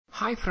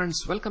Hi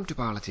friends, welcome to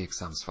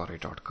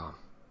biologyexamsforyou.com.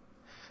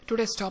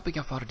 Today's topic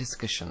of our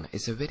discussion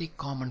is a very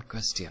common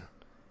question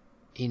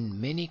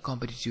in many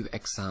competitive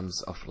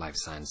exams of life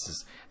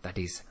sciences, that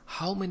is,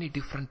 how many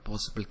different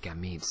possible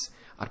gametes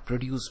are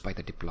produced by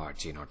the diploid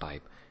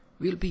genotype.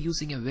 We'll be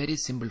using a very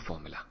simple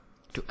formula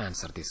to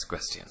answer these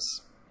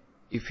questions.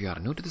 If you are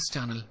new to this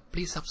channel,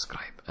 please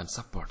subscribe and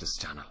support this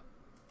channel.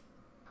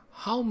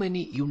 How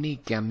many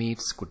unique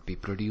gametes could be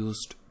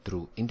produced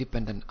through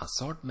independent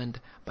assortment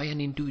by an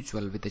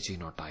individual with a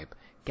genotype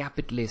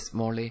capital A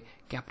small a,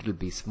 capital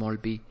B small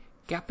b,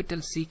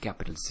 capital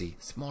C,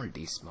 small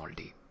d, small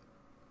d?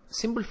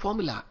 Simple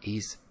formula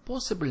is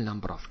possible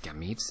number of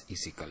gametes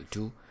is equal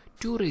to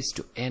 2 raised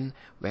to n,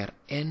 where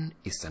n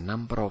is the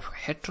number of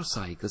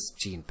heterozygous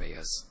gene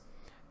pairs.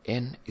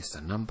 N is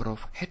the number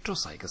of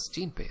heterozygous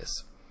gene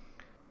pairs.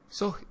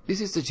 So this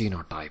is the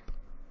genotype.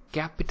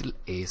 Capital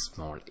A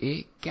small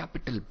a,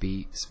 capital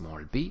B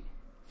small b,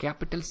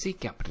 capital C,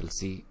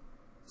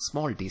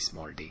 small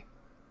d.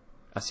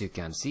 As you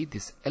can see,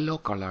 this yellow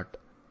colored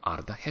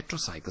are the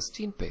heterozygous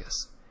gene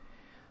pairs.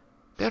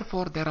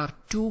 Therefore, there are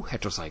 2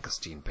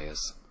 heterozygous gene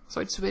pairs. So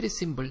it's very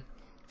simple.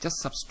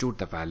 Just substitute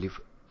the value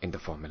in the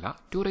formula.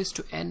 2 raised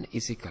to n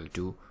is equal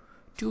to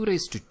 2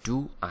 raised to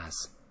 2,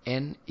 as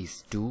n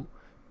is 2.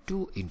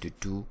 2 into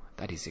 2,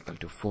 that is equal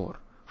to 4.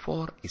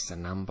 4 is the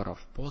number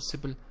of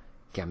possible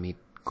gamete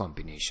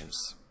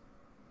combinations.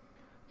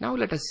 Now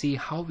let us see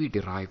how we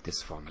derive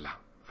this formula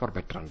for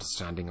better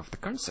understanding of the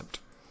concept.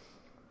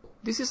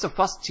 This is the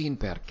first gene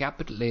pair,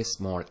 capital A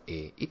small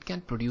a. It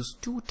can produce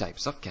 2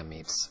 types of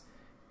gametes,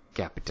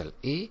 capital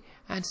A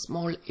and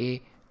small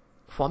a,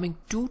 forming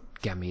 2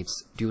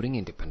 gametes during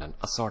independent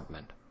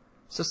assortment.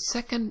 So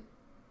second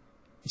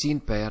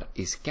gene pair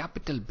is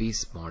capital B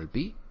small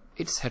b.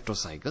 It's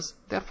heterozygous,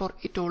 therefore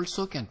it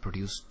also can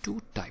produce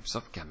 2 types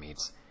of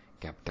gametes,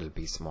 capital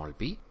B small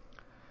b.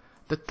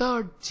 The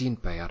third gene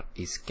pair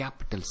is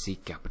capital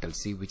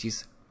C, which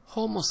is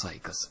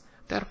homozygous.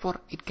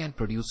 Therefore, it can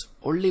produce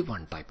only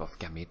 1 type of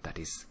gamete, that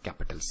is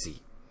capital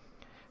C.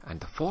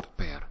 And the fourth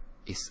pair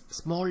is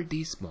small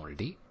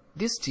d.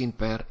 This gene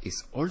pair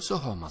is also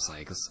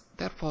homozygous.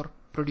 Therefore,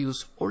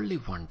 produce only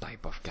 1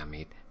 type of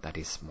gamete, that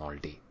is small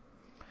d.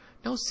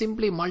 Now,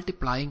 simply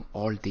multiplying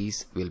all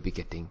these, we'll be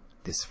getting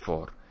this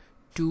 4.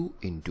 2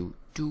 into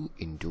 2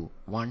 into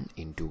 1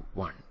 into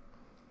 1.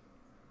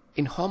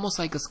 In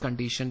homozygous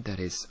condition,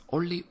 there is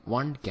only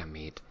 1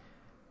 gamete.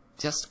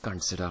 Just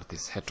consider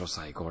this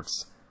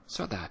heterozygotes,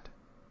 so that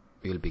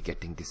we will be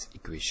getting this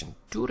equation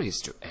 2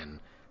 raised to n,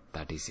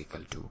 that is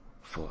equal to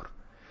 4.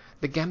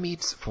 The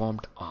gametes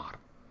formed are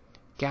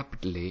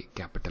capital A,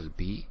 capital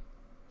B,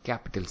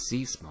 capital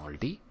C, small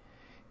d,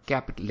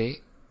 capital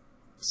A,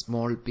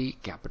 small b,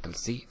 capital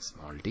C,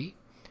 small d,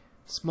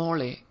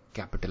 small a,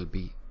 capital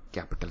B,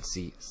 capital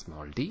C,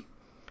 small d,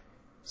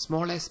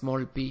 small a,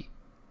 small b,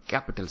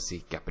 capital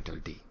C, capital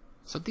D.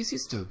 So this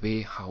is the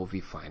way how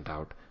we find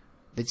out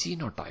the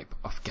genotype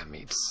of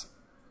gametes.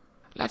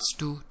 Let's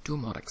do 2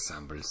 more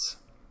examples.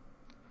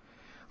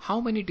 How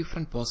many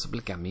different possible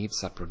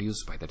gametes are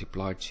produced by the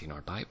diploid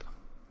genotype?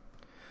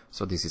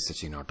 So this is the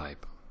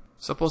genotype.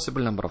 So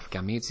possible number of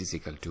gametes is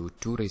equal to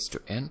 2 raised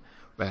to n,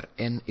 where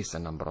n is the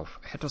number of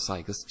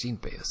heterozygous gene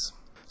pairs.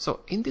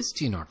 So in this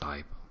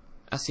genotype,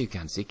 as you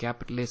can see,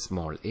 capital A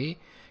small a,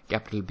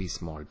 capital B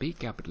small b,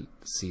 capital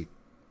C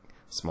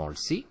small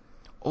c,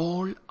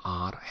 all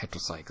are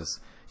heterozygous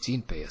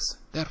gene pairs.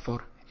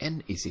 Therefore,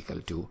 n is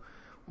equal to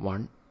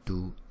 1,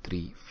 2,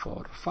 3,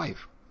 4,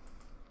 5.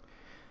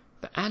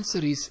 The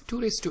answer is 2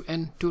 raised to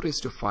n, 2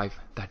 raised to 5,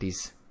 that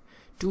is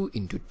 2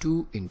 into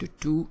 2 into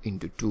 2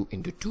 into 2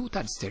 into 2,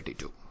 that's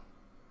 32.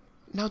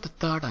 Now the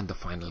third and the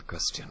final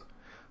question.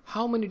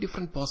 How many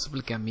different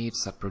possible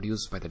gametes are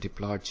produced by the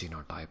diploid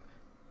genotype?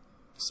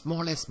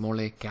 Small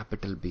a,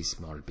 capital B,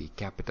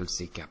 capital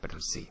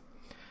C.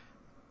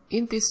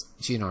 In this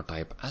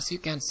genotype, as you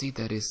can see,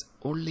 there is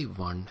only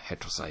 1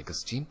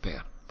 heterozygous gene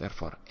pair.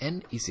 Therefore,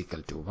 n is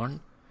equal to 1.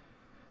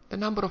 The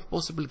number of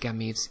possible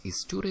gametes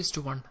is 2 raised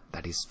to 1,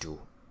 that is 2.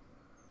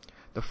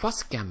 The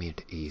first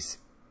gamete is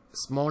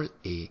small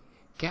a,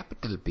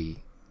 capital B,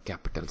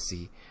 capital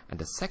C, and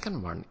the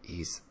second one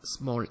is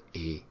small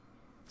a,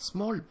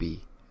 small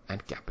b,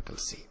 and capital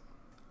C.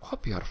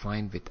 Hope you are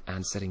fine with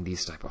answering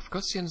these type of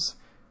questions.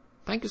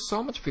 Thank you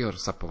so much for your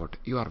support.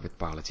 You are with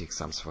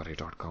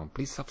biologyexamsforyou.com.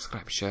 Please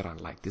subscribe, share and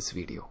like this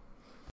video.